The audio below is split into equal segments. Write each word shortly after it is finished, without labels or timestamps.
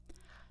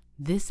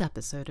This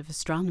episode of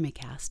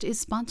AstronomyCast is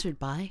sponsored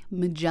by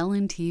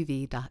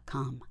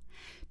MagellanTV.com.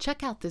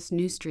 Check out this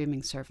new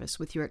streaming service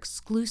with your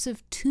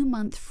exclusive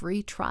 2-month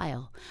free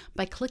trial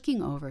by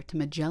clicking over to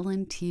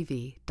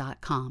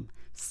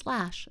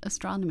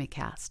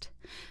MagellanTV.com/AstronomyCast.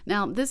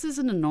 Now, this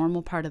isn't a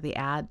normal part of the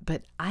ad,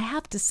 but I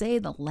have to say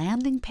the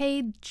landing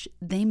page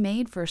they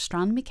made for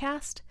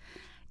AstronomyCast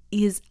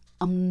is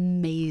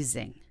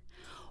amazing.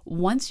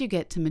 Once you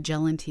get to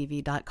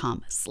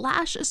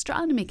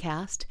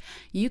MagellanTV.com/AstronomyCast,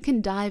 you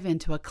can dive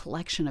into a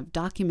collection of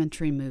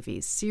documentary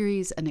movies,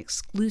 series, and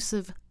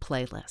exclusive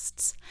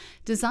playlists.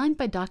 Designed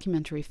by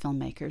documentary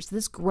filmmakers,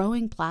 this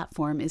growing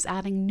platform is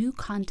adding new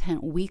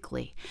content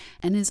weekly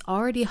and is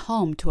already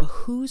home to a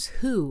who's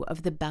who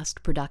of the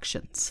best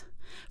productions.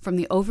 From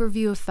the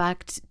overview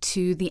effect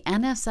to the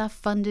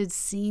NSF-funded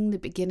Seeing the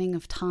Beginning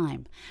of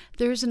Time,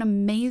 there's an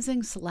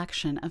amazing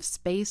selection of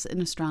space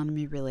and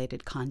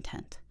astronomy-related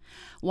content.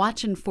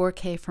 Watch in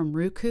 4K from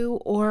Roku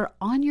or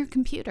on your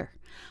computer,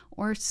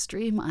 or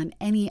stream on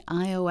any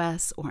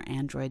iOS or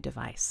Android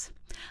device.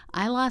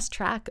 I lost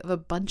track of a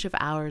bunch of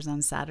hours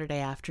on Saturday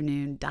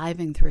afternoon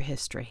diving through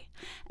history,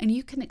 and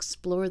you can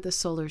explore the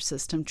solar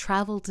system,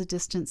 travel to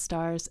distant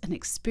stars, and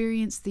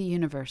experience the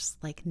universe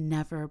like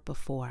never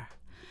before.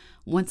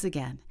 Once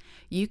again,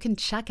 you can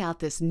check out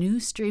this new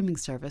streaming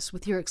service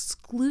with your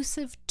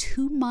exclusive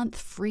 2-month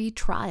free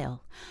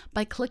trial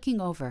by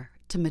clicking over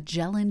to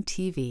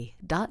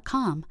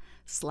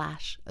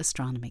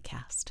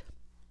MagellanTV.com/AstronomyCast.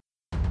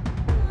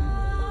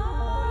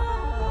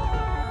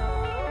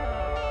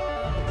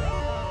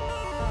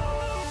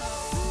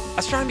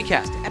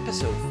 AstronomyCast,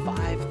 episode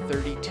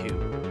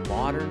 532,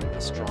 Modern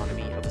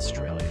Astronomy of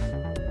Australia.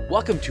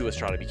 Welcome to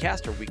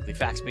AstronomyCast, our weekly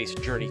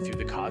facts-based journey through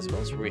the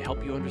cosmos, where we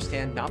help you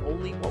understand not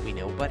only what we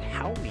know, but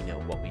how we know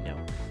what we know.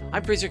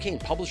 I'm Fraser Cain,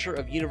 publisher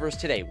of Universe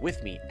Today.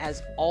 With me,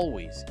 as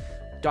always,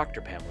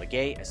 Dr. Pamela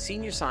Gay, a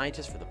senior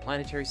scientist for the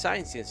Planetary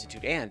Science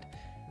Institute and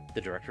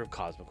the director of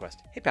CosmoQuest.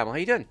 Hey, Pamela, how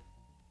you doing?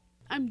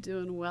 I'm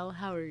doing well.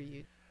 How are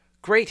you?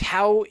 Great.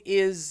 How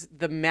is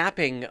the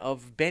mapping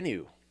of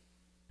Bennu?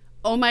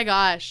 Oh my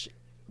gosh.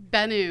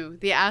 Bennu,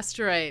 the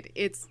asteroid.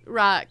 It's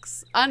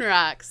rocks, on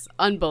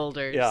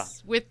boulders, yeah,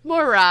 with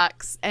more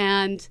rocks.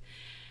 And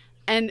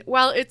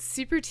while it's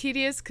super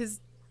tedious because,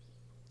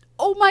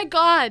 oh my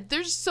God,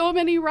 there's so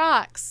many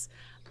rocks.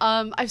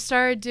 I've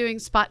started doing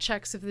spot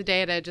checks of the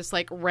data, just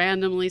like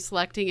randomly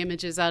selecting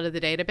images out of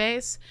the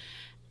database.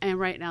 And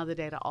right now the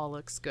data all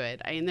looks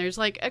good. I mean, there's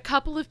like a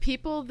couple of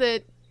people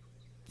that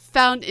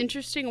found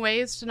interesting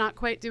ways to not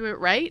quite do it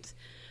right,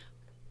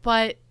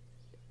 but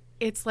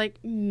it's like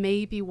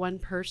maybe one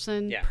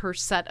person per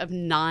set of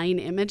 9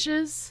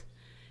 images.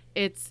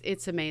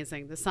 It's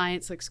amazing. The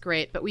science looks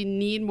great, but we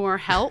need more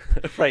help.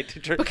 Right,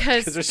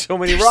 because there's so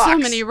many rocks. So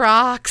many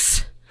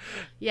rocks.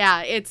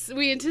 Yeah,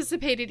 we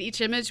anticipated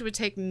each image would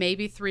take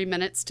maybe 3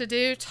 minutes to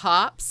do,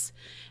 tops.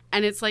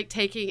 And it's like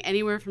taking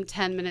anywhere from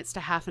 10 minutes to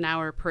half an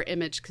hour per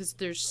image because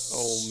there's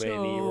so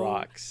many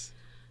rocks.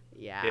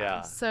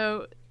 Yeah.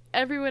 So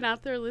everyone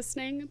out there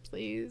listening,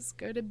 please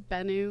go to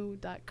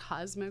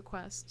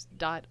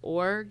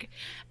bennu.cosmoquest.org.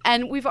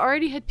 And we've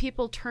already had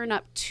people turn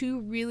up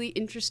 2 really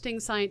interesting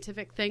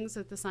scientific things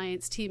that the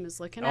science team is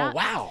looking at. Oh,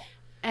 wow.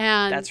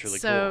 And that's really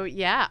cool. So,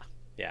 yeah.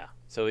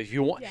 So if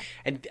you want,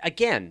 and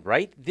again,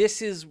 right,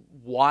 this is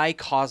why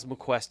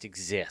CosmoQuest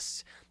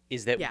exists,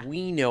 is that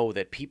we know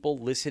that people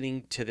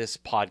listening to this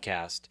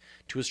podcast,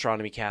 to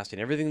AstronomyCast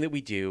and everything that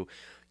we do,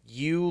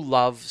 you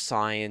love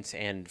science,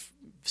 and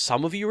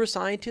some of you are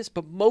scientists,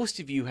 but most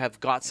of you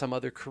have got some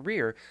other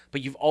career,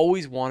 but you've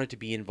always wanted to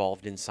be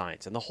involved in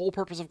science. And the whole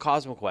purpose of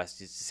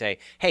CosmoQuest is to say,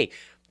 hey,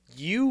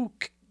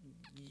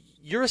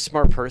 you're a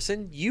smart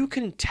person. You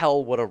can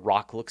tell what a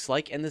rock looks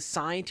like, and the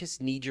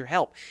scientists need your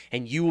help.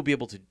 And you will be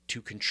able to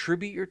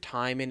contribute your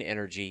time and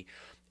energy,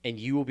 and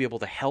you will be able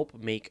to help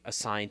make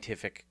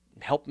scientific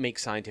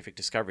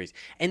discoveries.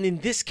 And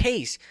in this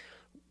case,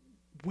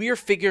 we're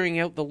figuring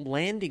out the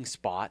landing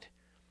spot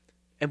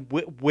and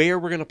where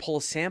we're going to pull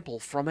a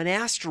sample from an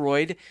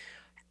asteroid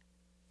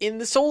in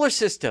the solar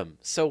system.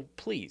 So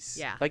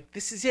please,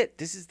 this is it.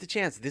 This is the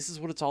chance. This is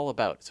what it's all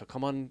about. So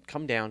come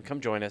down,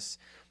 come join us.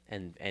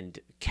 And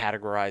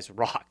categorize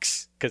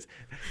rocks, because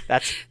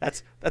that's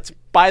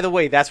by the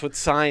way, that's what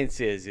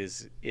science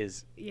is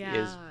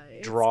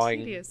drawing.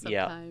 It's tedious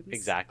sometimes. Yeah,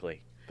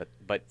 exactly.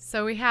 But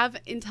so we have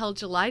until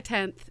July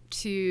 10th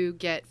to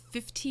get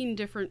 15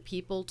 different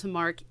people to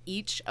mark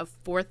each of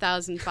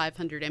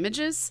 4,500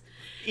 images,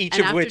 each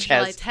of which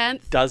has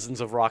dozens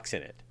of rocks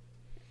in it.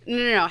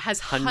 No, has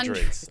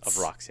hundreds of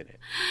rocks in it.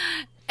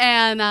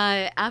 And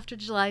after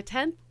July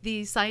 10th,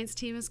 the science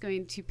team is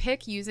going to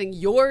pick, using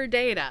your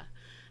data,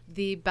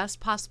 the best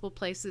possible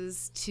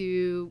places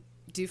to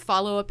do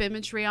follow-up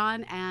imagery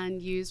on and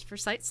use for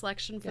site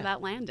selection for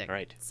that landing.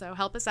 Right. So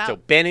help us out. So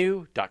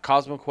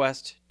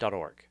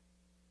bennu.cosmoquest.org.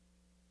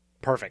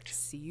 Perfect.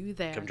 See you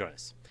there. Come join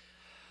us.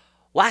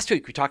 Last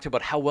week, we talked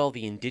about how well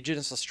the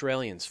indigenous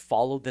Australians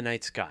followed the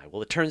night sky.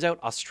 Well, it turns out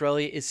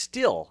Australia is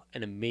still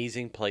an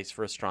amazing place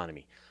for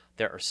astronomy.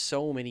 There are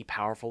so many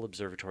powerful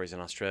observatories in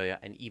Australia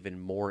and even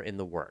more in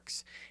the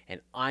works. And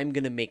I'm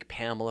going to make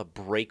Pamela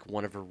break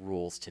one of her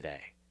rules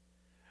today,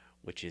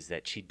 which is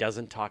that she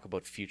doesn't talk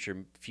about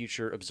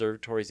future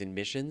observatories and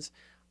missions.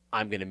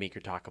 I'm going to make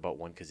her talk about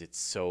one because it's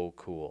so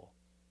cool.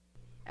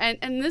 And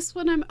this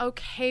one I'm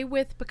okay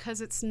with because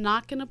it's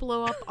not going to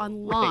blow up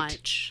on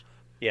launch.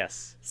 Right.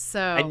 Yes.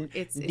 So and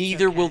it's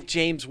neither okay. will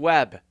James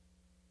Webb.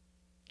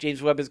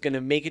 James Webb is going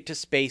to make it to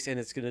space, and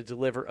it's going to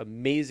deliver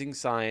amazing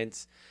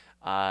science.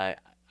 I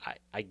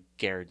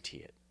guarantee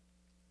it.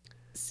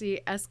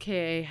 See,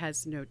 SKA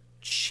has no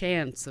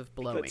chance of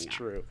blowing That's up.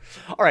 true.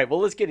 All right,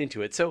 well, let's get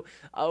into it. So,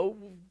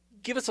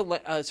 give us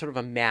a sort of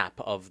a map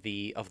of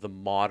the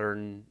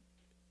modern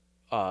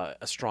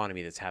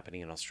astronomy that's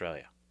happening in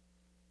Australia,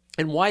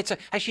 and why it's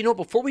actually, no.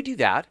 Before we do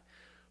that,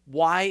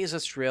 why is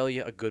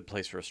Australia a good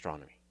place for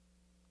astronomy?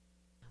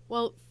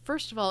 Well,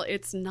 first of all,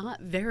 it's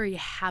not very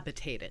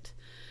habitated.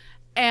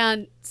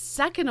 And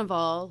second of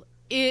all,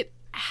 it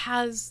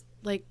has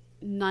like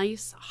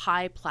nice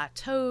high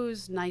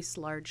plateaus, nice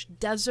large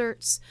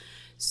deserts.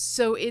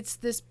 So it's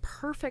this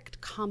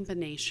perfect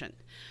combination.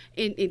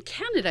 In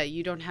Canada,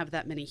 you don't have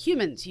that many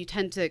humans. You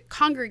tend to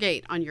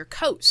congregate on your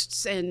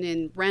coasts and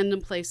in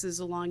random places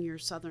along your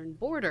southern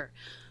border.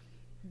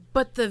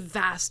 But the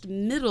vast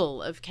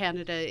middle of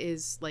Canada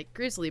is like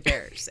grizzly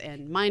bears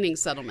and mining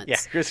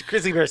settlements. Yeah,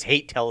 grizzly bears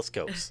hate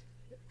telescopes.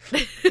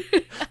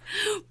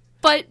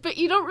 But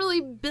you don't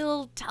really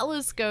build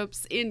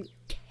telescopes in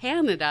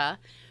Canada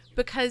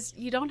because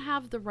you don't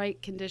have the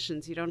right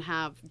conditions. You don't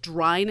have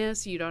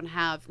dryness. You don't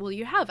have, well,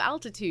 you have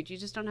altitude. You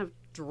just don't have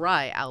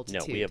dry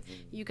altitude. No, we have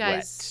you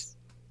guys,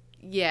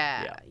 wet.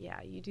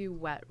 Yeah, you do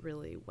wet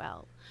really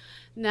well.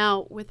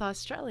 Now, with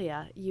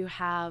Australia, you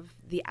have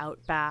the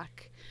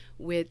outback,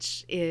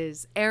 which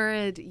is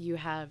arid. You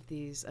have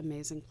these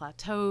amazing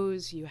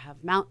plateaus. You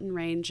have mountain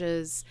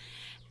ranges.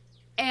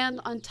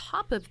 And on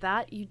top of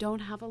that, you don't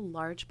have a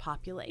large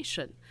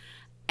population.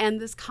 And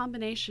this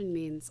combination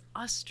means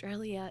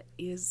Australia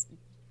is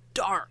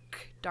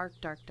dark.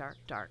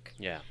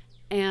 Yeah.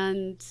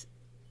 And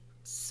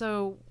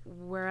so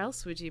where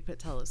else would you put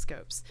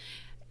telescopes?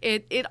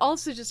 It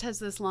also just has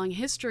this long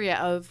history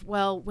of,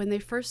 well, when they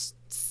first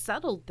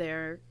settled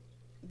there,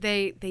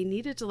 they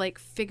needed to like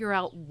figure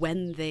out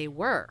when they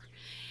were.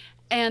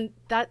 And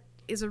that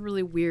is a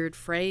really weird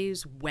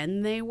phrase,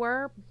 when they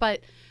were,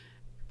 but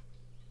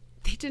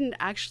they didn't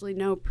actually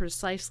know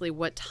precisely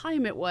what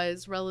time it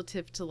was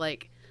relative to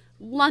like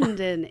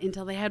London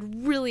until they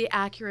had really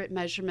accurate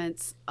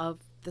measurements of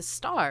the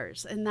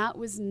stars. And that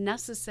was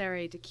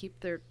necessary to keep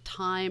their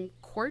time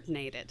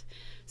coordinated.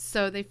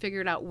 So they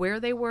figured out where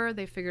they were,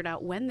 they figured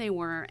out when they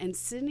were, and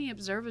Sydney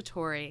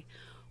Observatory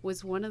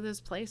was one of those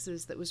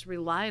places that was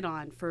relied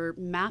on for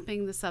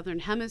mapping the southern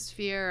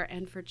hemisphere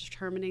and for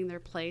determining their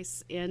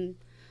place in,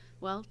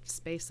 well,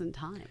 space and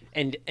time.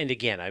 And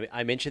again,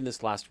 I mentioned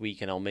this last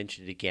week, and I'll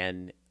mention it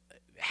again,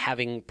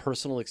 having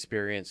personal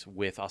experience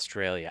with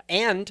Australia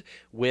and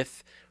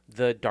with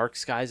the dark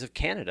skies of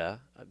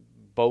Canada.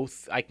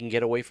 Both, I can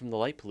get away from the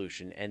light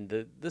pollution, and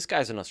the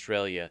skies in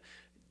Australia,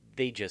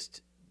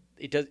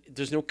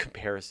 there's no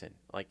comparison.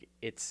 Like,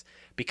 it's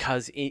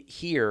because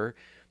here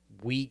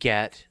we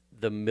get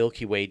the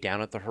Milky Way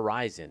down at the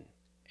horizon,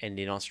 and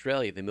in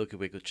Australia the Milky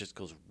Way just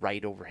goes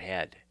right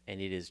overhead,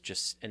 and it is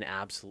just an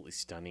absolutely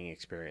stunning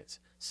experience.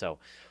 So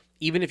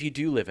even if you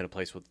do live in a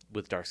place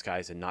with dark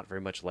skies and not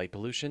very much light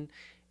pollution,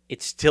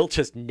 it's still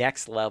just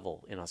next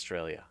level in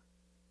Australia.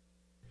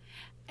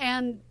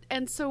 And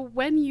so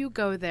when you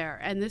go there,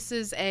 and this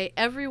is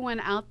everyone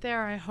out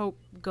there, I hope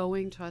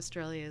going to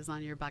Australia is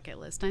on your bucket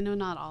list. I know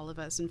not all of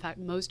us. In fact,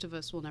 most of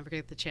us will never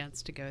get the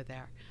chance to go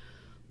there.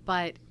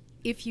 But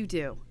if you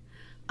do,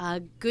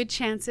 good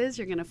chances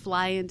you're going to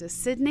fly into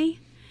Sydney.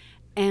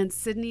 And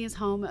Sydney is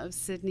home of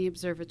Sydney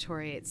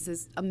Observatory. It's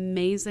this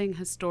amazing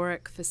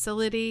historic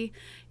facility.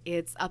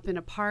 It's up in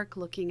a park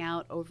looking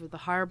out over the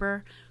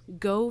harbor.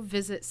 Go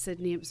visit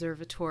Sydney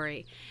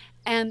Observatory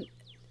and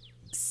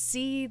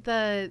see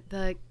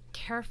the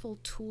careful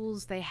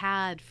tools they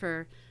had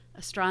for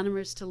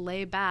astronomers to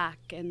lay back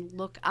and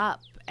look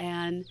up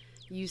and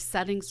use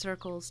setting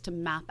circles to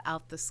map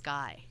out the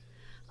sky.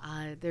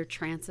 Their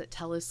transit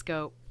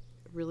telescope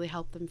really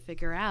helped them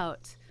figure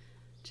out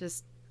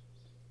just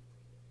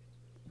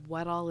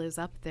what all is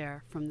up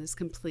there from this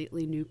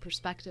completely new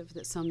perspective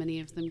that so many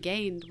of them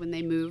gained when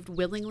they moved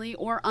willingly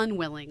or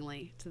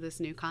unwillingly to this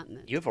new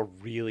continent. You have a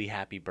really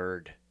happy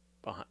bird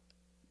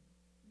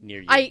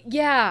near you.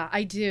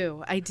 I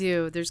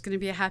do. There's going to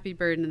be a happy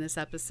bird in this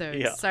episode.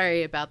 Yeah.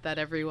 Sorry about that,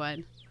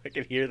 everyone. I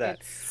can hear that.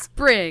 It's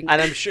spring.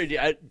 And I'm sure,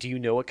 do you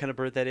know what kind of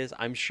bird that is?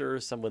 I'm sure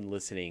someone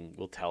listening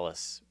will tell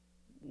us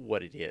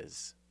what it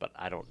is, but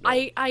I don't know.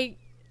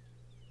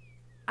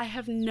 I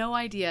have no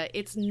idea.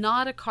 It's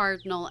not a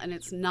cardinal and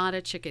it's not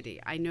a chickadee.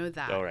 I know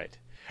that. All right.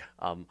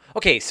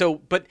 Okay, so,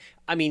 but,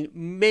 I mean,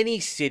 many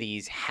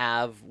cities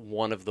have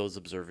one of those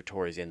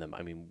observatories in them.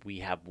 I mean, we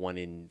have one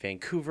in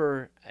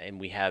Vancouver,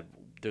 and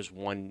there's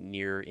one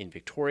in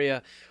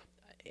Victoria.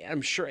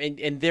 I'm sure,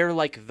 and they're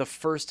like the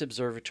first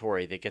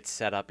observatory that gets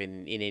set up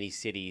in any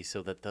city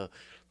so that the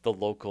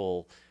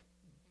local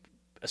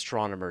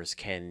astronomers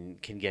can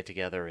get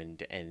together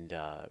and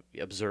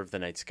observe the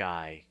night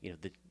sky. You know,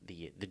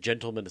 the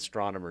gentlemen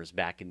astronomers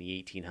back in the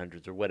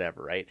 1800s or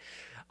whatever, right?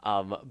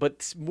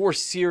 But more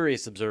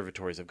serious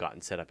observatories have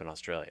gotten set up in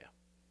Australia.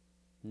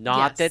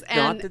 Not Yes,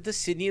 that the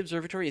Sydney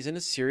Observatory isn't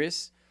a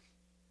serious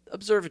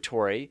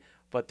observatory,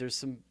 but there's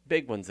some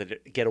big ones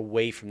that get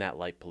away from that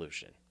light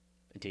pollution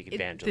and take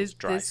advantage of those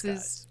dry skies. This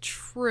is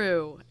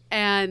true.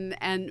 And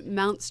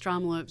Mount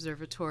Stromlo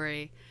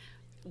Observatory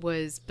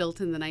was built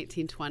in the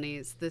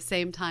 1920s, the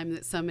same time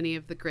that so many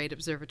of the great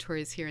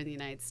observatories here in the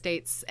United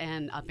States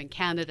and up in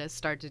Canada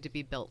started to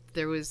be built.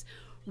 There was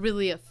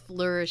really a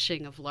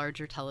flourishing of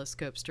larger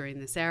telescopes during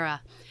this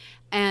era.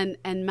 And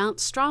Mount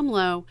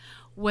Stromlo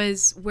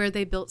was where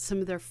they built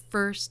some of their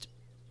first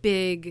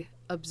big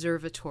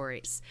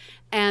observatories.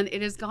 And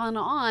it has gone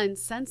on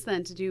since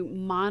then to do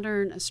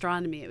modern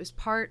astronomy. It was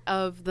part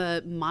of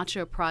the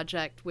Macho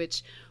Project,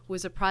 which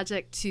was a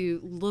project to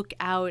look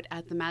out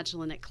at the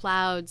Magellanic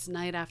Clouds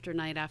night after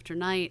night after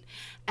night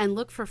and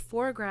look for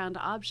foreground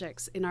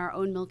objects in our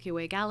own Milky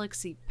Way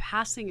galaxy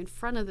passing in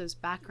front of those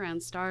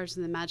background stars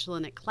in the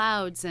Magellanic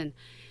Clouds, and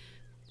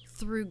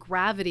through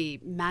gravity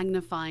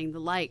magnifying the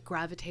light,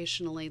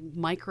 gravitationally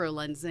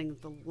microlensing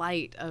the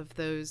light of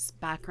those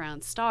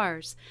background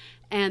stars.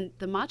 And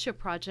the Macho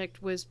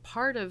Project was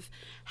part of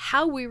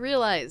how we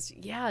realized,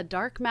 yeah,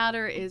 dark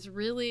matter is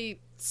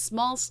really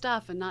small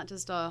stuff and not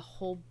just a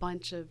whole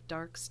bunch of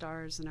dark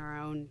stars in our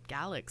own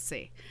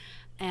galaxy.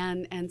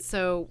 And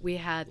so we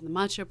had the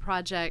Macho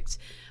Project.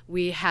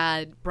 We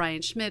had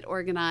Brian Schmidt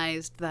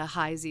organized the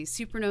High Z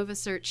Supernova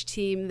Search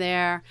team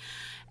there.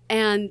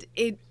 And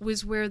it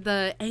was where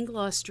the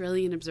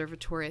Anglo-Australian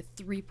Observatory, a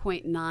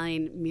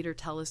 3.9 meter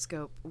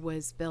telescope,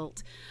 was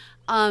built.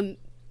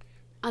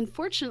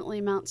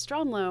 Unfortunately, Mount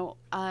Stromlo,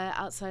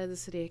 outside of the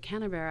city of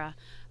Canberra,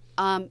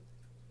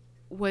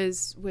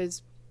 was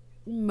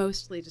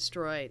mostly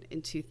destroyed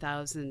in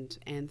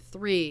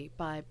 2003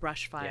 by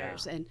brush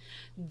fires. Yeah. And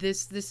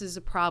this is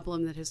a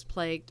problem that has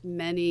plagued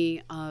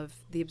many of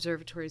the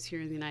observatories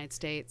here in the United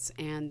States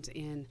and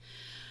in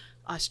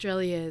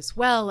Australia as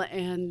well.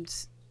 And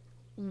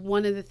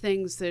one of the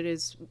things that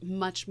is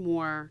much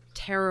more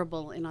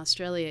terrible in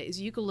Australia is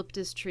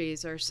eucalyptus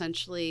trees are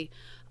essentially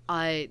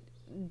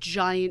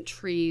giant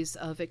trees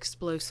of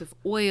explosive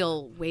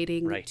oil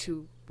waiting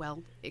to,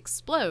 well,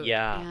 explode.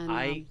 Yeah,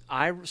 and,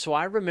 I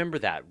remember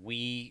that.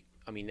 I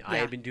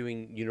had been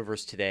doing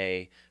Universe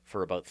Today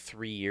for about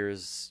 3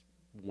 years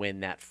when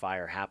that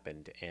fire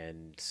happened,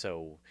 and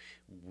so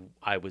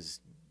I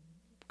was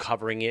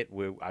covering it.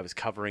 I was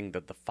covering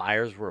that the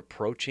fires were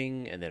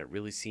approaching, and then it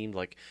really seemed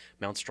like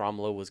Mount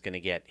Stromlo was going to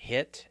get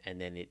hit,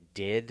 and then it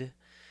did,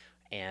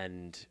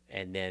 and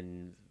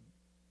then,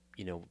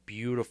 you know,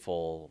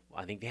 beautiful.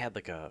 I think they had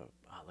like a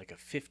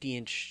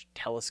 50-inch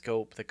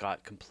telescope that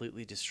got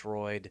completely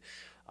destroyed.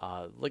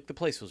 Like the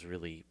place was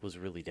really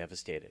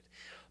devastated.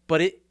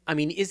 But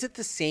is it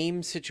the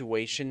same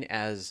situation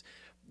as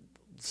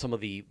some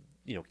of the,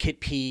 you know, Kitt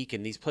Peak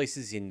and these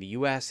places in the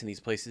U.S. and these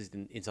places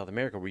in South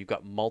America where you've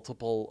got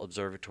multiple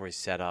observatories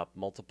set up,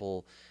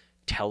 multiple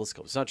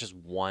telescopes? It's not just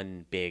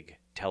one big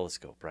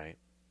telescope, right?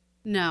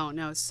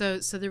 No. So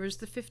there was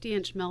the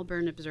 50-inch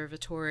Melbourne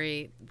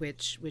Observatory,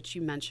 which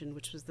you mentioned,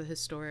 which was the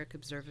historic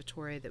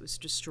observatory that was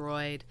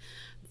destroyed.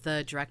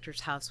 The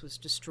director's house was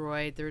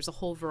destroyed. There was a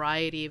whole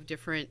variety of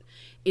different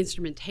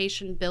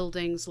instrumentation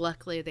buildings.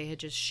 Luckily, they had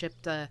just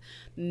shipped a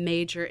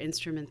major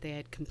instrument they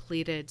had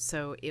completed,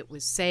 so it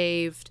was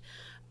saved.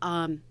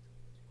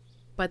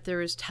 But there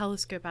was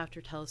telescope after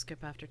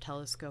telescope after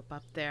telescope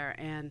up there,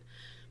 and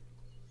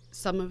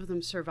some of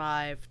them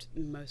survived,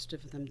 most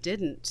of them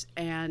didn't,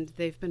 and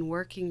they've been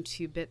working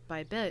to, bit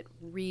by bit,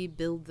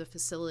 rebuild the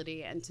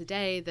facility. And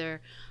today there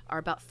are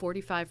about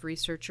 45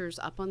 researchers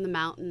up on the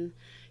mountain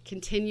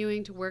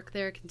continuing to work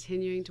there,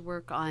 continuing to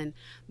work on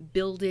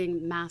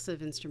building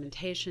massive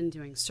instrumentation,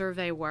 doing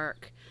survey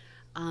work.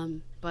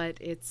 But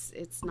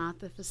it's not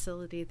the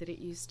facility that it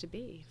used to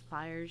be.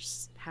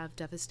 Fires have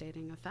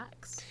devastating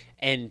effects.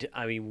 And,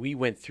 we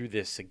went through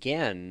this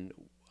again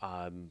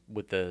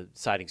with the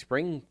Siding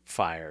Spring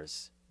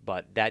fires,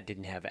 but that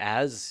didn't have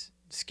as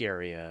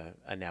scary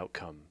an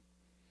outcome.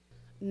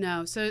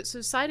 No. So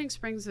Siding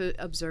Springs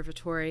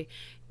Observatory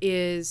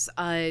is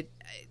a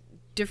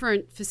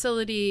different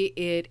facility.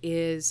 It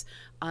is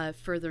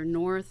further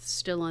north,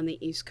 still on the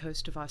east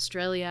coast of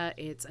Australia.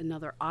 It's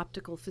another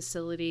optical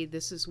facility.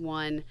 This is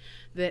one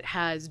that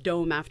has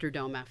dome after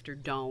dome after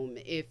dome.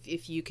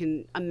 If you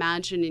can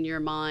imagine in your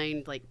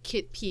mind, like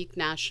Kitt Peak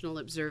National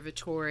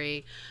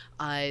Observatory,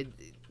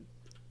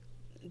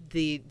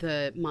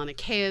 the Mauna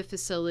Kea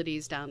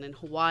facilities down in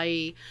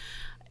Hawaii.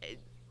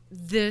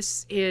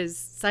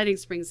 Siding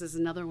Springs is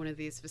another one of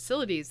these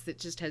facilities that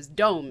just has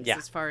domes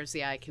as far as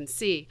the eye can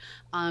see.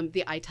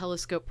 The Eye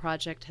Telescope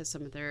Project has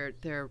some of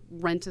their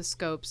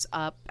rentoscopes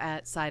up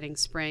at Siding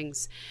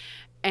Springs.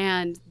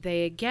 And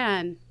they,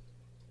 again,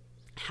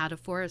 had a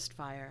forest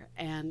fire,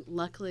 and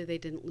luckily they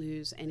didn't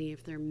lose any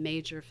of their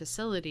major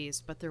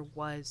facilities, but there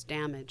was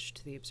damage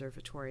to the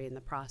observatory in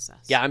the process.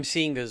 Yeah, I'm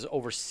seeing there's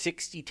over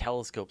 60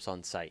 telescopes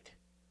on site.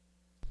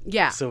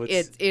 Yeah, So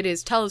it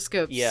is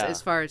telescopes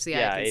as far as the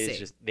eye can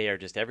see. They are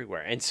just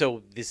everywhere. And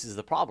so this is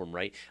the problem,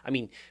 right? I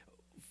mean,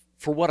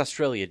 for what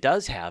Australia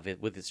does have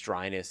it with its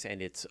dryness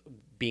and its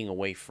being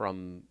away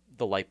from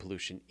the light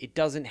pollution, it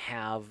doesn't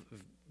have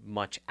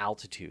much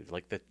altitude.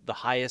 Like the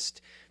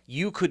highest,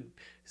 you could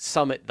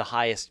summit the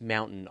highest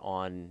mountain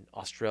on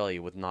Australia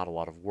with not a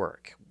lot of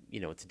work.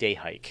 It's a day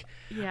hike.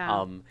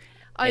 Yeah.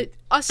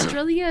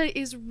 Australia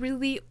is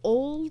really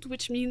old,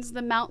 which means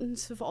the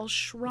mountains have all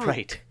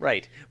shrunk.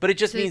 Right. But it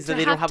just means that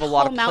they don't have a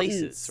lot of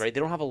places, right? They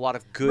don't have a lot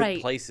of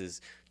good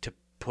places to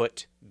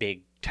put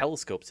big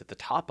telescopes at the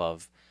top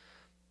of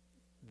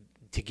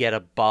to get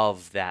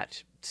above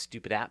that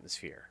stupid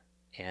atmosphere.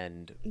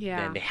 And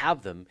then they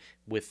have them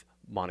with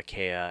Mauna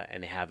Kea,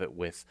 and they have it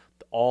with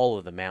all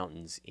of the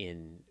mountains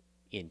in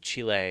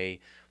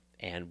Chile,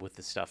 and with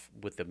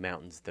the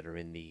mountains that are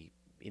in the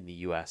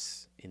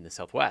U.S. in the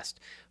Southwest.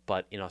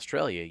 But in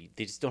Australia,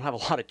 they just don't have a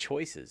lot of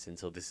choices, and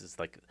so this is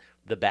like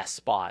the best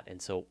spot,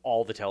 and so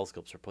all the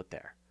telescopes are put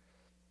there.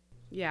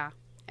 Yeah,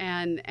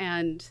 and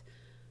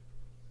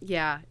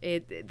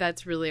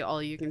that's really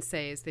all you can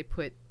say is they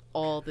put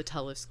all the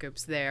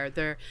telescopes there.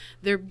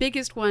 Their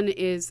biggest one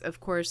is, of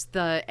course,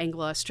 the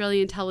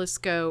Anglo-Australian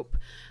telescope.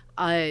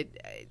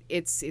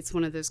 It's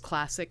one of those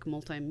classic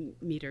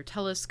multimeter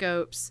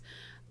telescopes.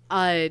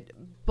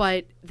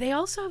 But they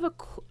also have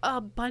a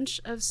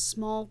bunch of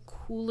small,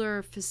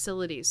 cooler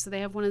facilities. So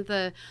they have one of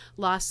the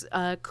Las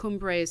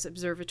Cumbres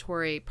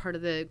Observatory, part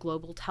of the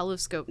Global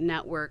Telescope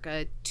Network,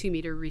 a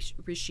 2-meter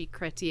Rishi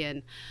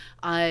Chrétien.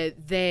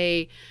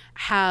 They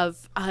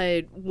have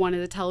one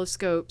of the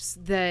telescopes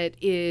that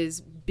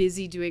is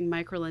busy doing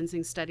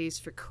microlensing studies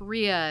for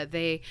Korea.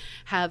 They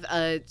have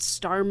a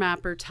Star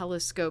Mapper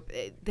telescope.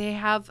 They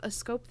have a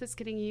scope that's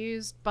getting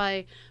used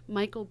by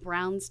Michael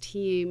Brown's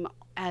team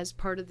as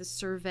part of the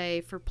survey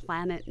for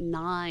Planet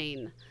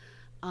 9.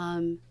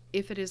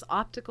 If it is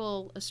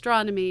optical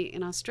astronomy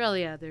in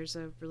Australia, there's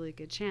a really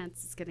good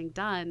chance it's getting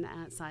done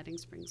at Siding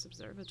Springs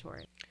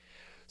Observatory.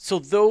 So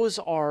those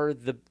are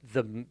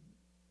the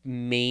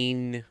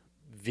main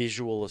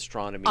visual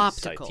astronomy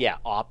sites. Yeah,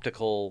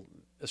 optical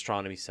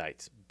astronomy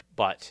sites.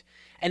 But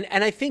and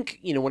I think,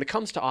 when it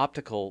comes to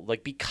optical,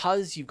 like,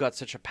 because you've got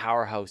such a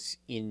powerhouse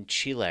in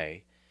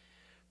Chile,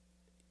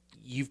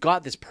 you've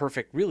got this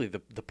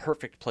the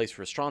perfect place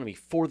for astronomy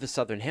for the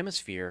Southern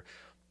Hemisphere.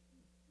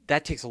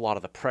 That takes a lot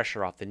of the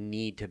pressure off the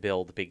need to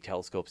build big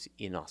telescopes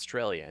in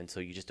Australia, and so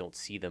you just don't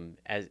see them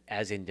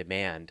as in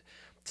demand.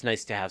 It's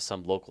nice to have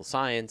some local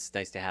science,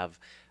 nice to have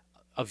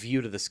a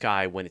view to the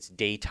sky when it's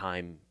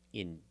daytime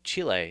in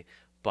Chile,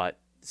 but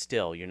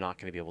still, you're not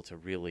going to be able to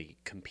really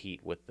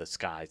compete with the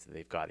skies that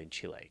they've got in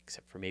Chile,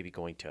 except for maybe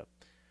going to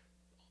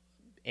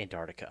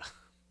Antarctica.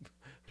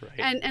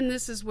 Right. And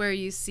this is where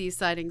you see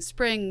Siding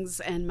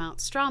Springs and Mount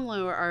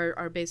Stromlo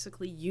are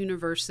basically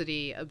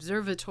university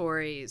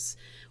observatories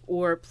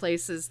or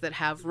places that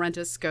have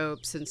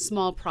rentoscopes and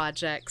small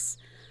projects,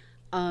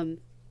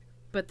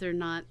 but they're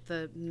not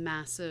the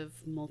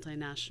massive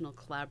multinational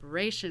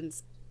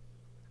collaborations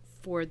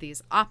for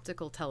these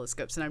optical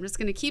telescopes. And I'm just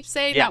going to keep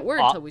saying that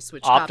word until we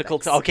switch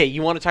topics. Okay,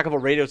 you want to talk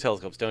about radio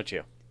telescopes, don't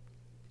you?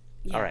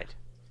 Yeah. All right.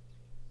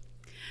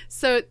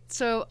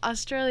 So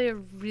Australia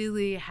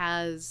really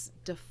has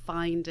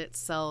defined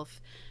itself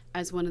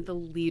as one of the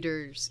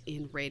leaders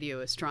in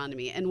radio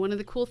astronomy. And one of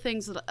the cool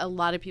things that a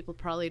lot of people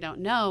probably don't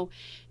know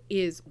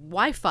is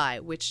Wi-Fi,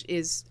 which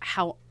is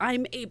how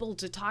I'm able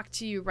to talk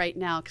to you right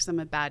now because I'm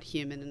a bad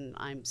human and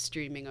I'm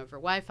streaming over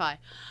Wi-Fi.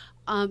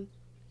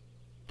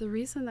 The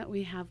reason that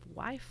we have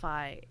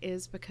Wi-Fi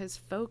is because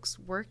folks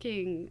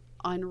working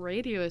on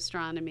radio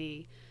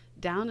astronomy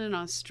down in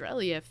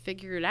Australia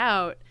figured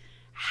out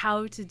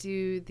how to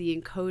do the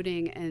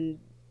encoding and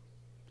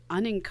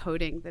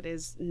unencoding that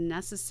is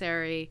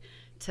necessary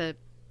to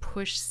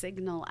push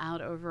signal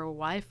out over a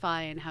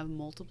Wi-Fi and have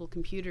multiple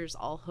computers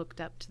all hooked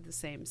up to the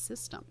same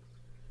system.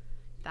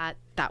 That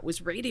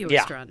was radio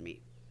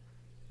astronomy.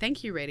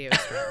 Thank you, radio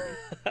astronomy.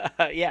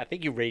 Yeah,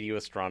 thank you, radio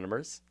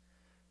astronomers.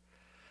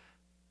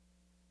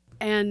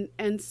 And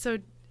so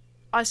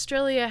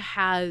Australia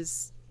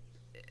has,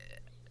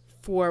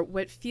 for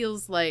what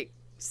feels like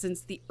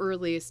since the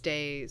earliest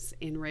days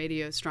in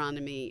radio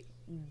astronomy,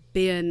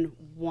 been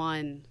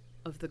one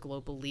of the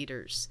global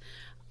leaders.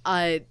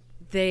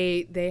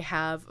 They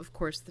have, of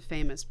course, the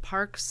famous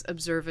Parkes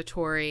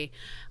Observatory.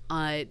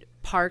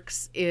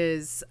 Parkes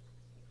it's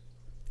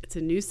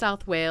in New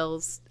South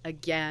Wales.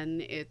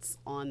 Again, it's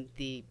on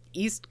the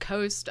east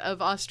coast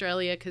of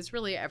Australia, because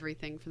really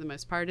everything, for the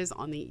most part, is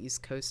on the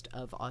east coast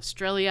of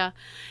Australia.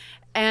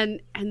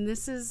 And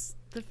this is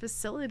the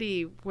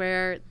facility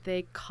where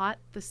they caught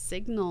the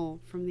signal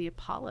from the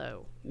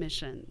Apollo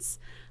missions.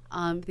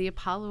 The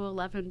Apollo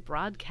 11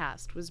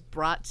 broadcast was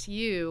brought to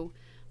you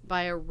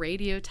by a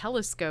radio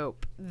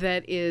telescope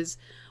that is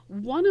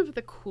one of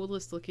the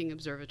coolest looking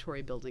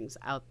observatory buildings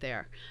out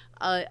there.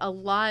 A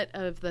lot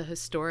of the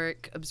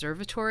historic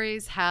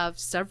observatories have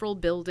several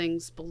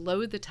buildings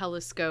below the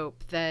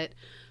telescope that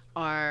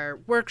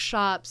are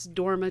workshops,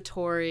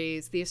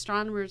 dormitories. The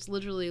astronomers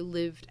literally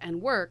lived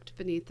and worked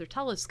beneath their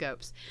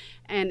telescopes.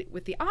 And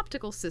with the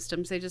optical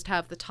systems, they just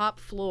have the top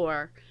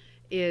floor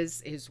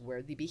is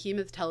where the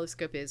behemoth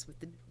telescope is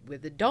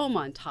with the dome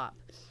on top.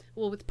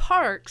 Well, with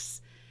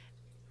Parkes,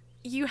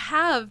 you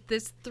have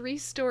this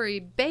 3-story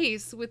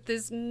base with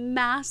this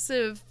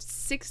massive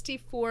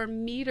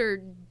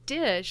 64-meter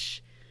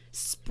dish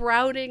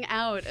sprouting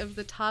out of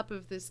the top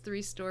of this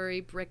 3-story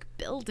brick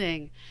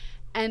building.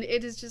 And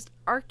it is just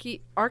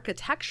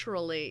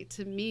architecturally,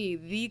 to me,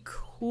 the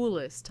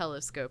coolest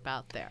telescope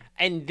out there.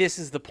 And this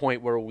is the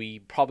point where we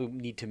probably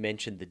need to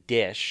mention The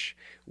Dish,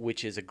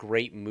 which is a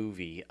great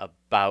movie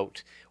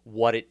about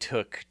what it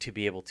took to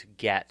be able to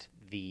get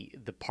the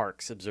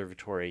Parkes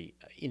Observatory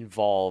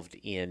involved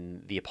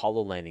in the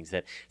Apollo landings.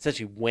 That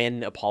essentially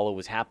when Apollo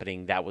was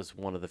happening, that was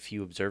one of the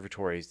few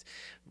observatories,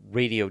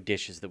 radio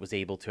dishes, that was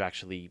able to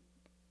actually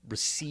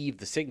receive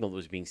the signal that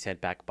was being sent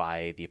back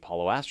by the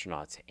Apollo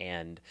astronauts.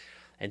 And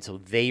so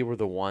they were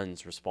the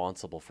ones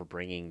responsible for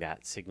bringing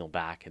that signal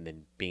back and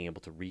then being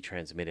able to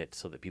retransmit it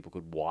so that people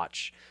could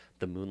watch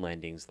the moon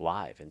landings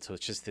live. And so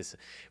it's just this,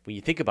 when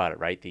you think about it,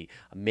 right? The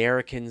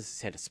Americans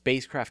sent a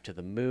spacecraft to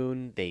the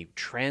moon. They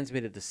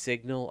transmitted the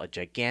signal. A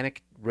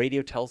gigantic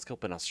radio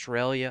telescope in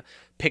Australia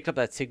picked up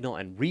that signal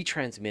and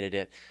retransmitted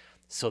it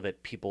so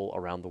that people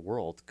around the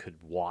world could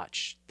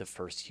watch the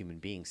first human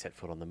being set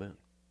foot on the moon.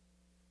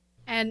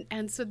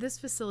 And so this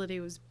facility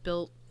was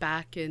built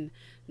back in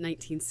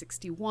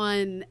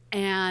 1961,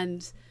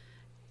 and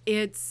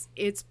it's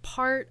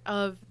part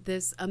of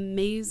this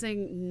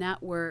amazing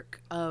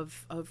network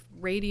of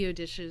radio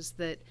dishes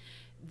that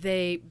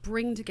they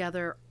bring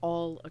together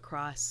all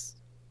across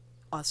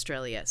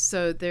Australia.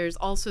 So there's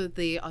also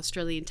the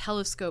Australian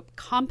Telescope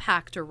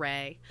Compact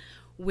Array,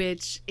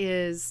 which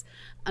is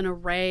an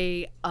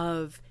array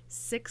of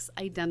 6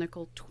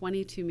 identical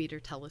 22-meter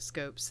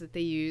telescopes that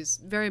they use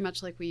very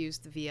much like we use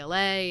the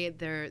VLA.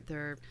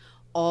 They're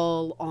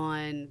all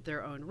on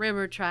their own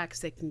railroad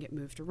tracks. They can get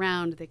moved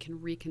around. They can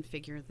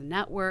reconfigure the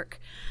network.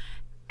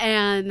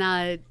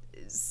 And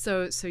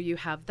so you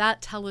have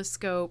that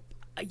telescope.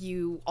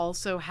 You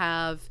also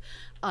have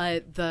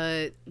I'm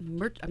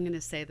going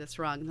to say this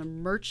wrong, the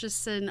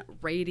Murchison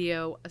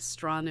Radio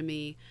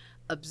Astronomy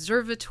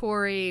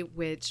Observatory,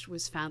 which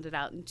was founded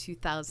out in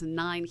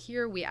 2009.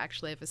 Here we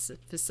actually have a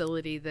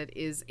facility that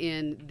is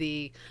in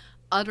the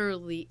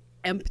utterly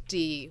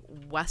empty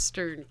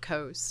western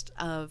coast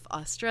of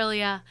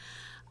Australia.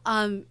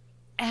 And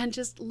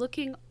just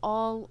looking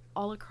all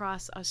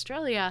across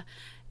Australia,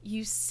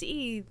 you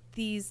see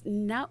these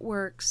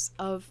networks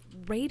of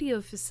radio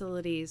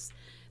facilities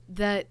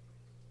that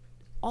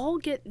all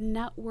get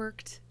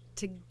networked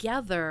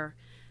together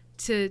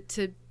to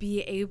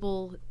be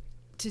able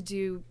to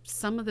do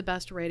some of the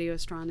best radio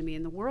astronomy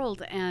in the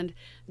world. And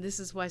this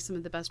is why some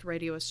of the best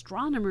radio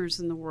astronomers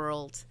in the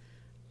world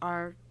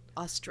are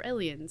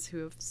Australians who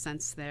have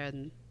since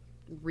then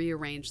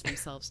rearranged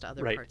themselves to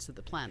other right. parts of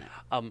the planet.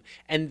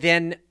 And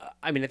then,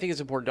 I think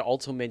it's important to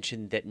also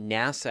mention that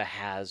NASA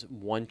has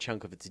one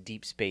chunk of its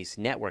deep space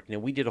network. Now,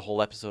 we did a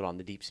whole episode on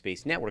the deep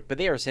space network, but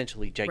they are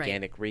essentially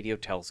gigantic radio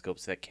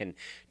telescopes that can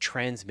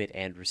transmit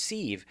and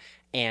receive,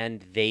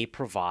 and they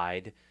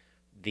provide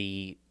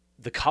the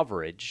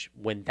coverage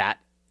when that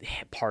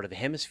part of the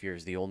hemisphere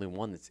is the only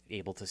one that's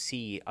able to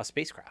see a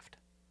spacecraft.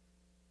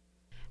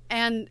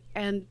 And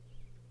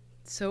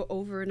so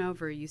over and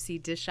over, you see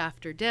dish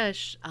after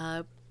dish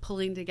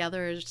pulling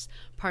together as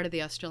part of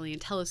the Australian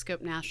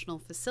Telescope National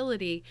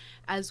Facility,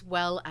 as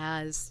well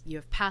as you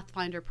have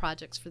Pathfinder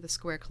projects for the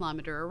Square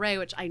Kilometre Array,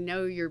 which I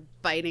know you're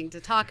biting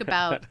to talk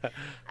about,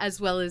 as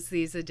well as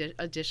these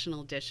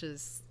additional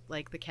dishes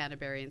like the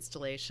Canterbury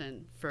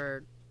installation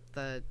for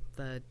the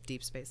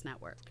Deep Space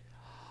Network.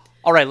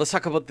 All right, let's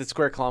talk about the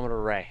Square Kilometre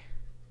Array.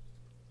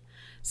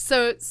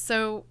 So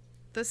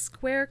the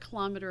Square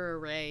Kilometre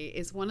Array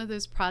is one of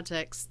those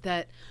projects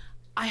that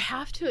I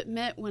have to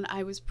admit, when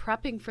I was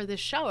prepping for this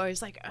show, I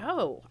was like,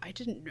 oh, I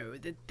didn't know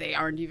that they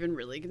aren't even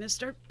really going to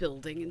start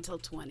building until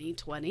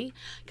 2020,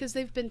 because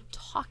they've been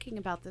talking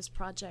about this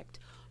project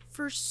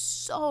for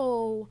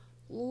so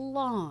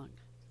long.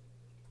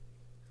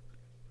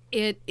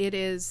 It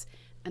is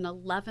an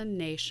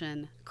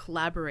 11-nation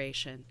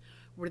collaboration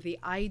where the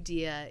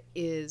idea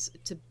is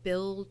to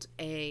build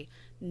a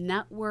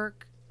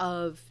network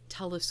of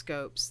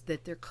telescopes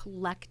that their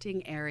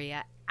collecting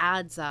area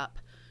adds up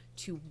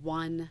to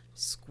 1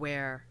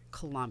 square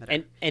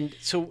kilometer. And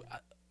so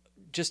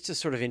just to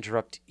sort of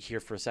interrupt here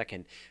for a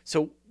second.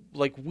 So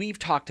like we've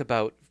talked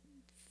about,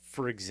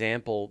 for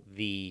example,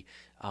 the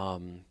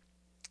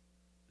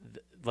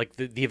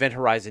Event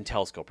Horizon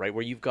telescope, right?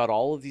 Where you've got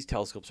all of these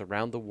telescopes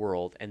around the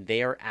world and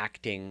they are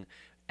acting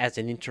as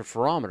an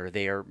interferometer.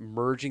 They are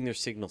merging their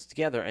signals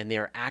together and they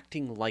are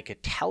acting like a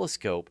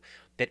telescope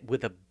that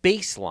with a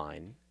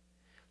baseline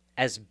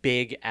as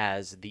big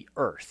as the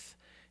Earth.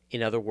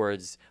 In other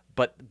words,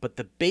 but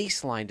the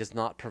baseline does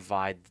not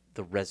provide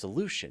the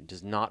resolution,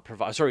 does not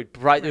provide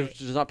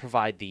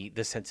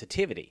the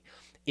sensitivity.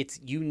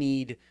 You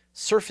need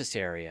surface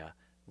area,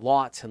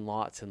 lots and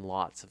lots and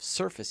lots of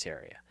surface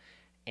area.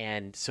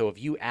 And so if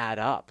you add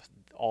up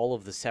all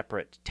of the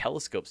separate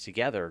telescopes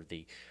together,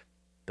 the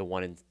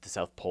one in the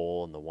South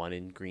Pole and the one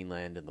in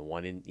Greenland and the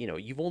one in,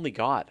 you've only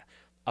got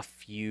a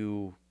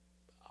few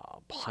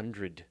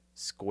 100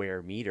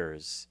 square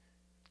meters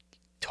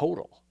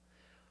total.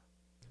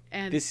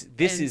 And this and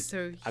is,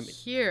 so I mean,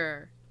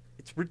 here,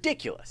 it's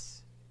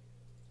ridiculous.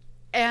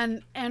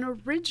 and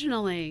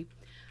originally,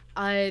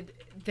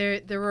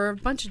 there were a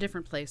bunch of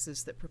different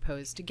places that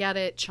proposed to get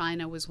it.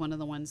 China was one of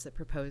the ones that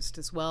proposed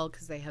as well,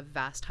 because they have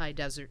vast high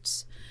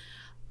deserts.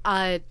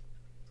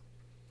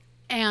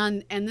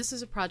 And this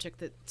is a project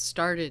that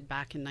started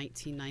back in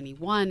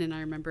 1991, and I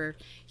remember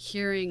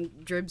hearing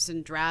dribs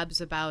and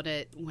drabs about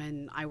it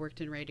when I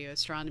worked in radio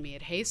astronomy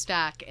at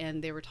Haystack,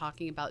 and they were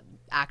talking about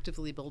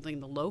actively building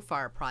the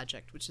LOFAR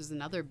project, which is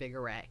another big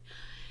array.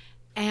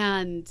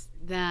 And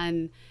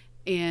then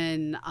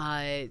in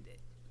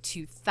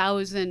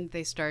 2000,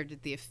 they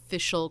started the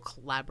official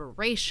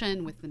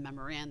collaboration with the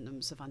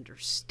Memorandums of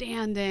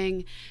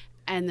Understanding,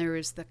 and there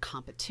was the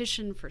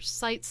competition for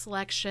site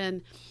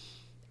selection.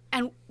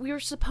 And we were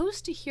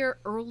supposed to hear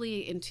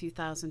early in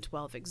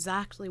 2012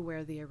 exactly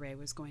where the array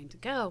was going to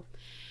go.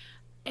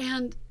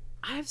 And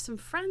I have some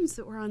friends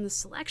that were on the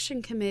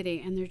selection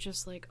committee, and they're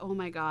just like, oh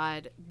my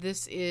God,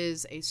 this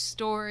is a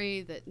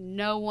story that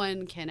no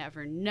one can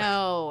ever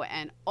know.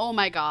 And oh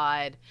my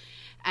God.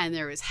 And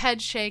there was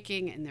head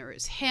shaking and there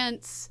was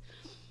hints.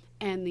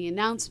 And the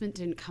announcement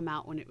didn't come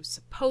out when it was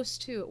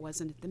supposed to. It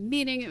wasn't at the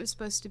meeting it was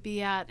supposed to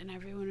be at. And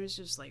everyone was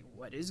just like,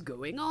 what is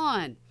going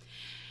on?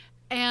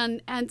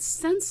 And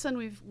since then,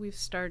 we've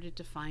started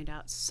to find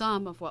out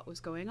some of what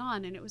was going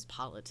on, and it was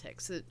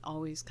politics. It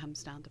always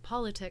comes down to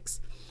politics.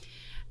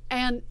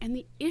 And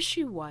the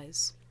issue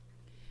was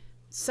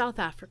South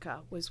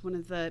Africa was one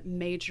of the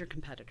major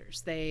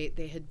competitors.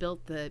 They had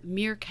built the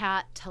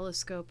Meerkat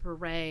telescope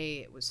array.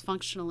 It was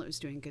functional. It was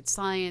doing good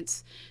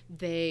science.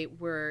 They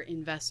were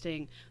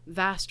investing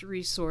vast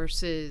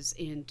resources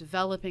in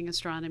developing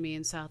astronomy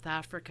in South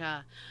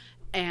Africa,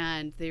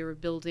 and they were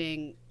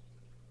building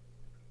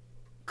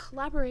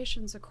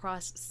collaborations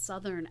across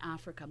southern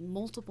Africa,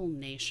 multiple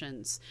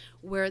nations,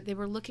 where they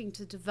were looking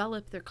to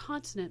develop their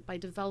continent by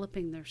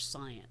developing their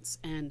science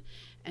and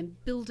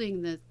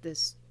building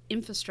this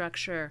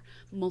infrastructure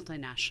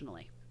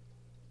multinationally.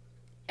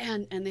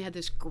 And they had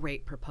this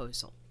great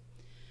proposal.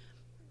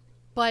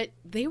 But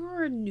they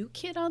were a new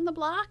kid on the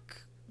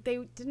block. They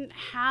didn't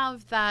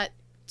have that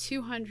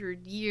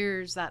 200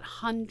 years, that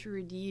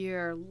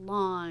 100-year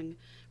long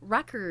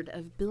record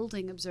of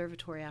building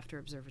observatory after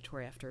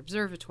observatory after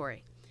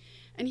observatory.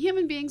 And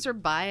human beings are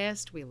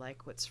biased. We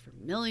like what's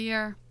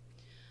familiar.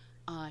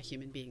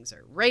 Human beings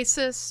are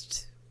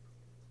racist,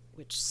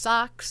 which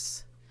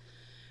sucks.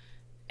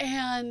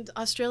 And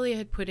Australia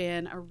had put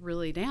in a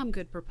really damn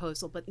good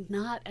proposal, but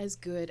not as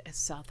good as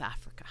South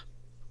Africa.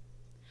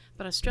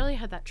 But Australia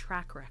had that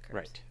track record.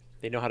 Right.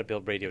 They know how to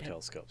build radio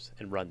telescopes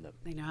and run them.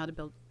 They know how to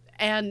build.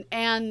 And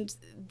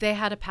they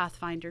had a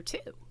Pathfinder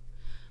too.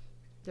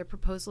 Their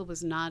proposal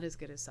was not as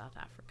good as South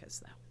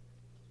Africa's, though.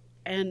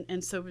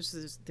 And so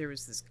there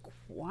was this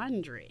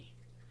quandary.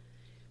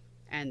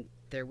 And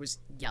there was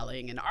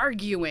yelling and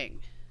arguing.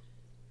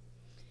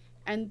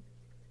 And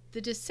the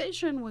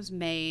decision was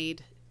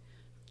made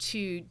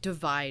to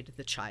divide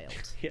the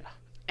child. Yeah.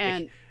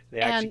 And they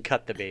actually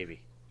cut the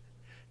baby.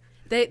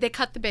 They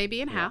cut the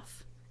baby in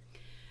half.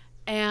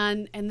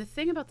 And the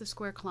thing about the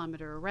square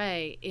kilometer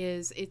array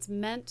is it's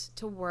meant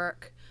to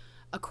work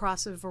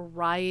across a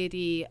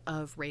variety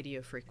of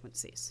radio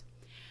frequencies.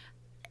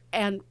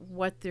 And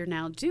what they're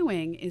now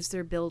doing is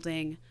they're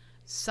building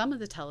some of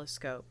the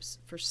telescopes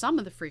for some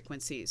of the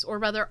frequencies, or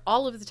rather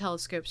all of the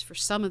telescopes for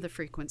some of the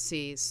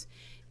frequencies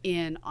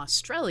in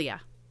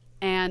Australia.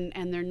 And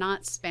they're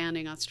not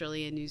spanning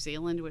Australia and New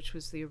Zealand, which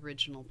was the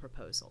original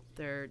proposal.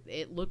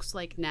 It looks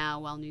like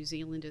now, while New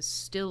Zealand is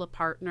still a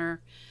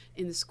partner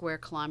in the square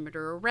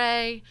kilometer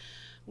array,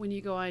 when you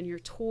go on your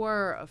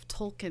tour of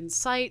Tolkien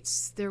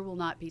sites, there will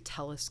not be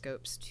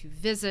telescopes to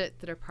visit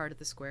that are part of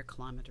the square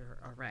kilometer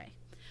array.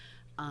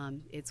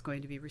 It's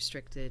going to be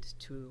restricted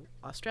to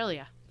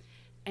Australia.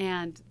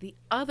 And the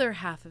other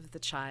half of the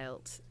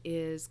child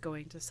is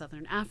going to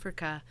Southern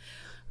Africa,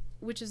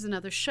 which is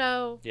another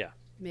show. Yeah.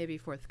 Maybe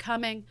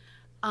forthcoming.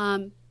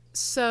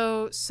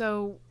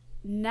 So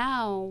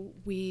now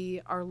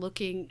we are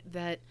looking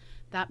that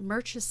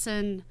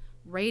Murchison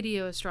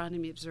Radio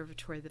Astronomy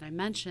Observatory that I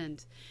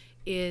mentioned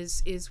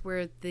is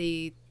where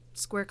the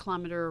Square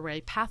Kilometer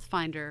Array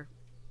Pathfinder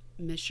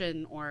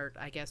mission, or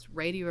I guess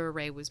radio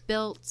array, was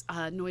built.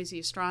 Noisy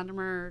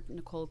astronomer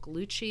Nicole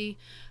Gallucci,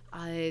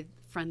 a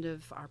friend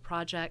of our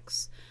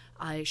projects,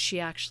 she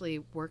actually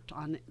worked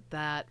on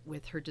that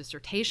with her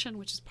dissertation,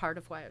 which is part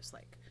of why I was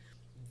like,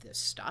 this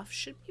stuff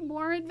should be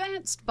more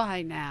advanced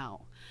by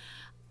now.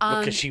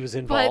 Because she was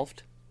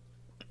involved?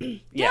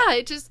 Yeah,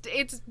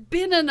 it's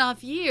been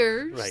enough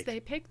years. Right. They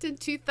picked in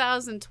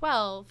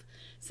 2012.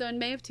 So in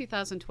May of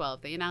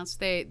 2012, they announced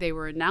they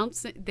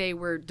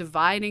were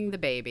dividing the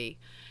baby,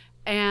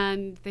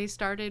 and they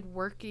started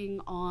working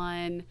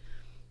on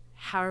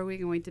how are we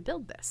going to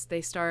build this.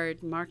 They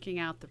started marking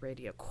out the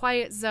radio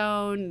quiet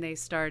zone. They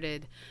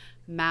started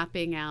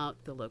mapping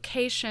out the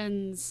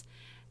locations,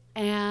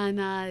 and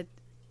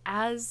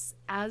as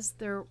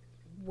they're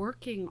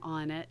working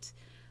on it,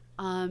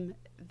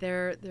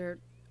 they're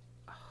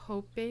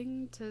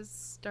hoping to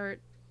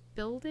start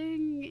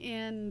building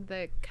in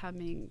the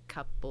coming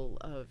couple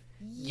of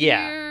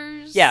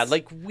years. Yeah,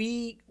 like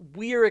we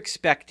are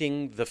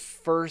expecting the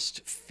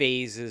first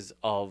phases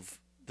of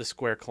the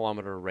square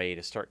kilometer array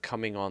to start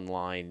coming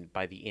online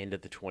by the end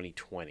of the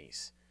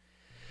 2020s.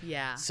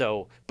 Yeah.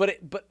 So, but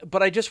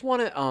I just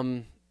want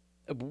to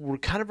we're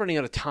kind of running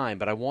out of time,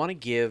 but I want to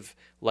give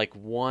like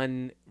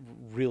one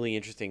really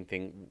interesting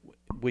thing,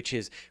 which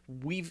is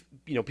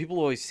people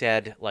always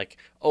said like,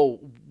 oh,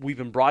 we've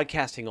been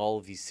broadcasting all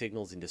of these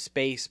signals into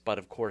space, but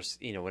of course,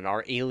 and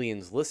are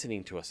aliens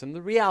listening to us? And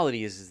the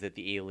reality is that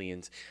the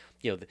aliens,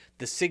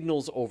 the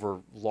signals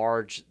over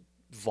large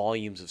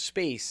volumes of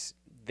space,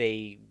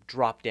 they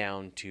drop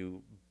down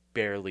to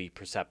barely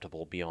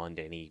perceptible beyond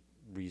any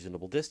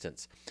reasonable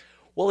distance.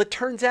 Well, it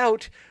turns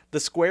out the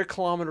square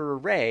kilometer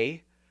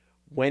array,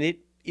 when it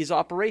is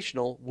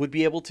operational, would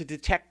be able to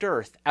detect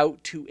Earth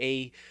out to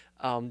a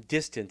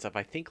distance of,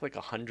 I think, like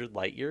 100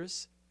 light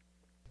years.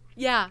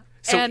 Yeah.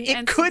 So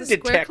it could the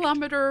detect. Square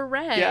kilometer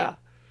array. Yeah.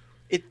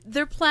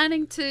 They're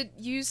planning to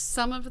use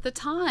some of the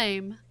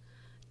time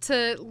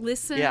to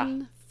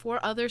listen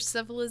for other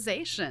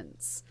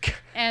civilizations.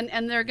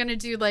 and they're going to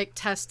do like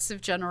tests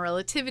of general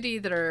relativity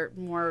that are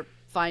more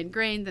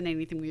fine-grained than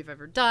anything we've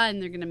ever done.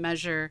 They're going to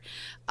measure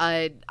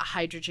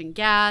hydrogen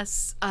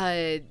gas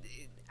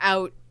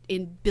out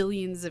in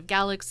billions of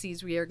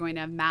galaxies. We are going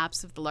to have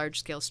maps of the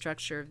large-scale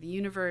structure of the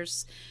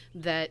universe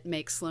that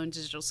make Sloan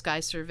Digital Sky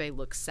Survey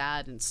look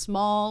sad and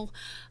small,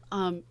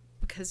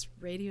 because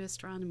radio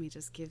astronomy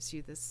just gives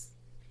you this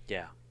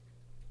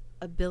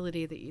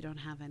ability that you don't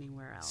have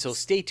anywhere else. So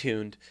stay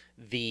tuned.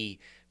 The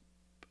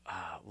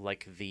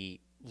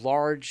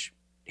Large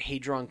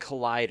Hadron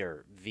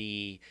Collider,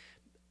 the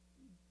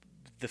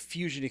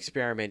fusion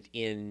experiment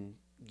in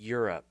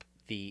Europe,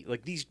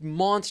 these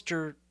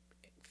monster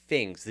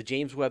things, the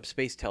James Webb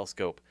Space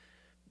Telescope,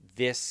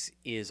 this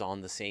is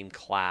on the same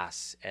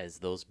class as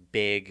those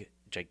big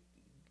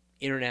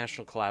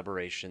international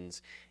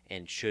collaborations,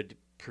 and should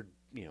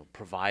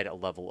provide a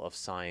level of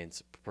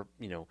science,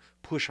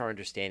 push our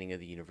understanding of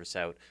the universe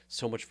out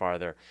so much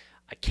farther.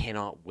 I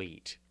cannot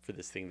wait for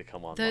this thing to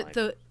come online.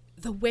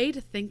 The way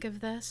to think of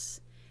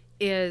this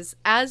is,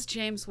 as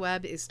James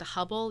Webb is to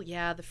Hubble,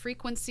 the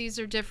frequencies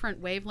are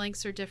different,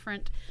 wavelengths are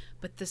different,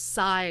 but the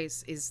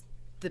size is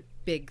the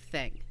big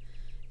thing.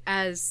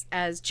 As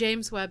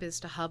James Webb is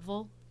to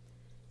Hubble,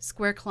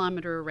 square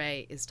kilometer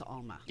array is to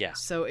ALMA. Yeah.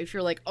 So if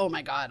you're like, oh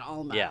my God,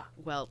 ALMA,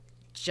 well,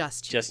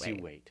 just you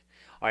wait.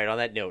 All right, on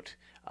that note,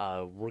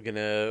 we're going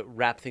to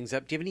wrap things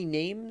up. Do you have any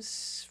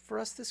names for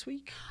us this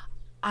week?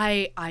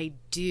 I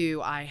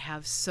do. I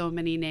have so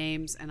many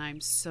names, and I'm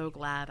so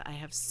glad I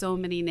have so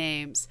many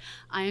names.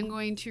 I am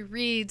going to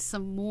read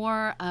some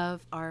more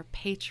of our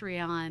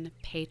Patreon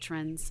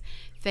patrons.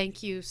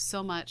 Thank you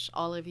so much,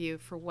 all of you,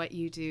 for what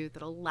you do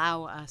that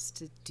allow us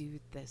to do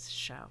this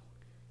show.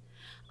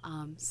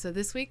 So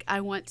this week,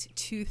 I want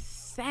to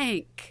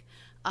thank...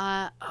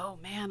 oh,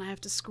 man, I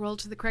have to scroll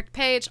to the correct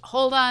page.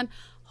 Hold on.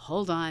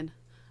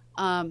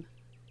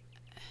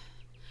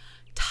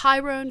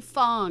 Tyrone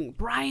Fong,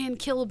 Brian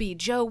Kilby,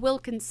 Joe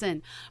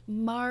Wilkinson,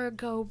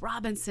 Margot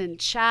Robinson,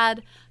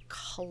 Chad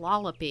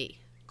Colopy.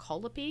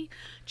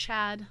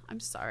 Chad, I'm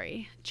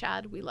sorry.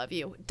 Chad, we love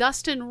you.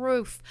 Dustin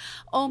Roof,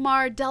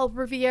 Omar Del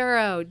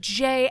Riviero,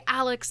 J.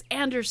 Alex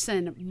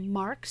Anderson,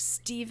 Mark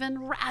Stephen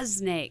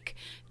Rasnake,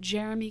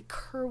 Jeremy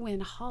Kerwin,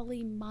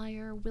 Holly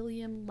Meyer,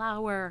 William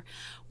Lauer,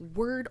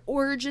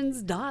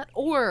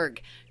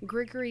 WordOrigins.org,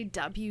 Gregory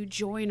W.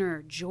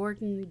 Joyner,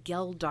 Jordan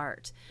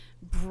Geldart,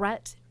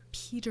 Brett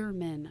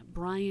Peterman,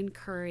 Brian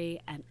Curry,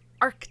 and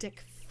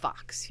Arctic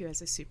Fox, who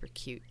has a super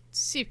cute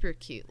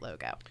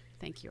logo.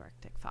 Thank you,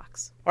 Arctic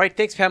Fox. All right,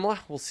 thanks, Pamela.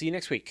 We'll see you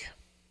next week.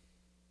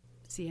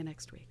 See you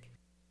next week.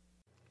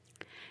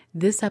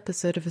 This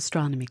episode of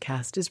Astronomy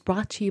Cast is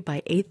brought to you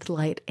by Eighth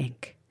Light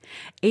Inc.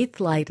 Eighth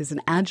Light is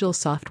an agile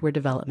software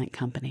development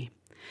company.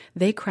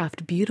 They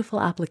craft beautiful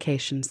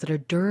applications that are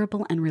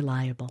durable and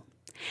reliable.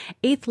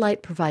 Eighth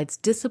Light provides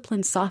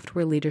disciplined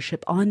software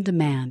leadership on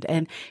demand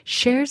and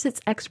shares its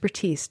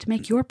expertise to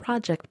make your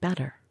project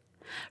better.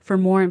 For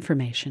more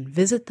information,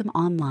 visit them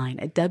online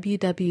at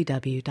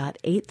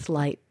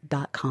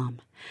www.eighthlight.com.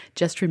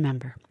 Just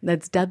remember,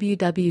 that's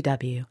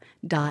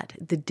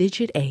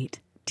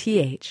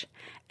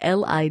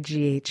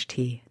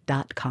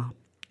www.the8thlight.com.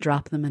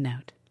 Drop them a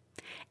note.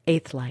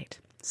 Eighth Light.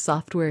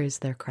 Software is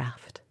their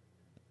craft.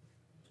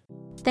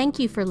 Thank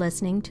you for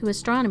listening to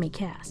Astronomy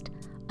Cast,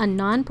 a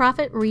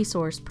nonprofit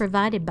resource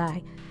provided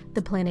by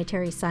the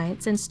Planetary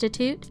Science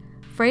Institute,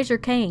 Fraser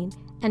Cain,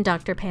 and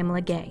Dr.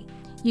 Pamela Gay.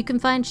 You can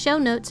find show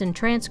notes and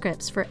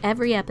transcripts for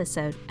every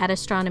episode at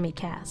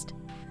AstronomyCast.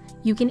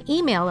 You can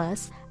email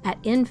us at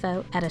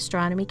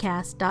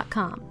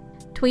info@astronomycast.com.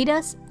 Tweet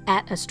us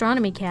at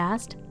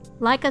AstronomyCast,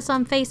 like us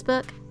on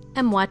Facebook,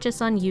 and watch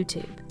us on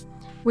YouTube.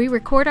 We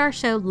record our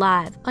show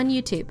live on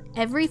YouTube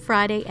every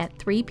Friday at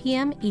 3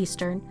 p.m.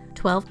 Eastern,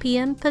 12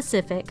 p.m.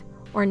 Pacific,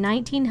 or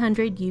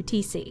 1900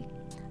 UTC.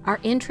 Our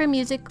intro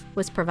music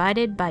was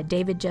provided by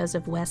David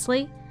Joseph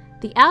Wesley,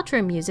 the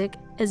outro music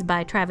is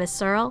by Travis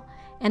Searle,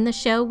 and the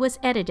show was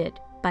edited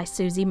by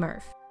Susie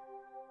Murph.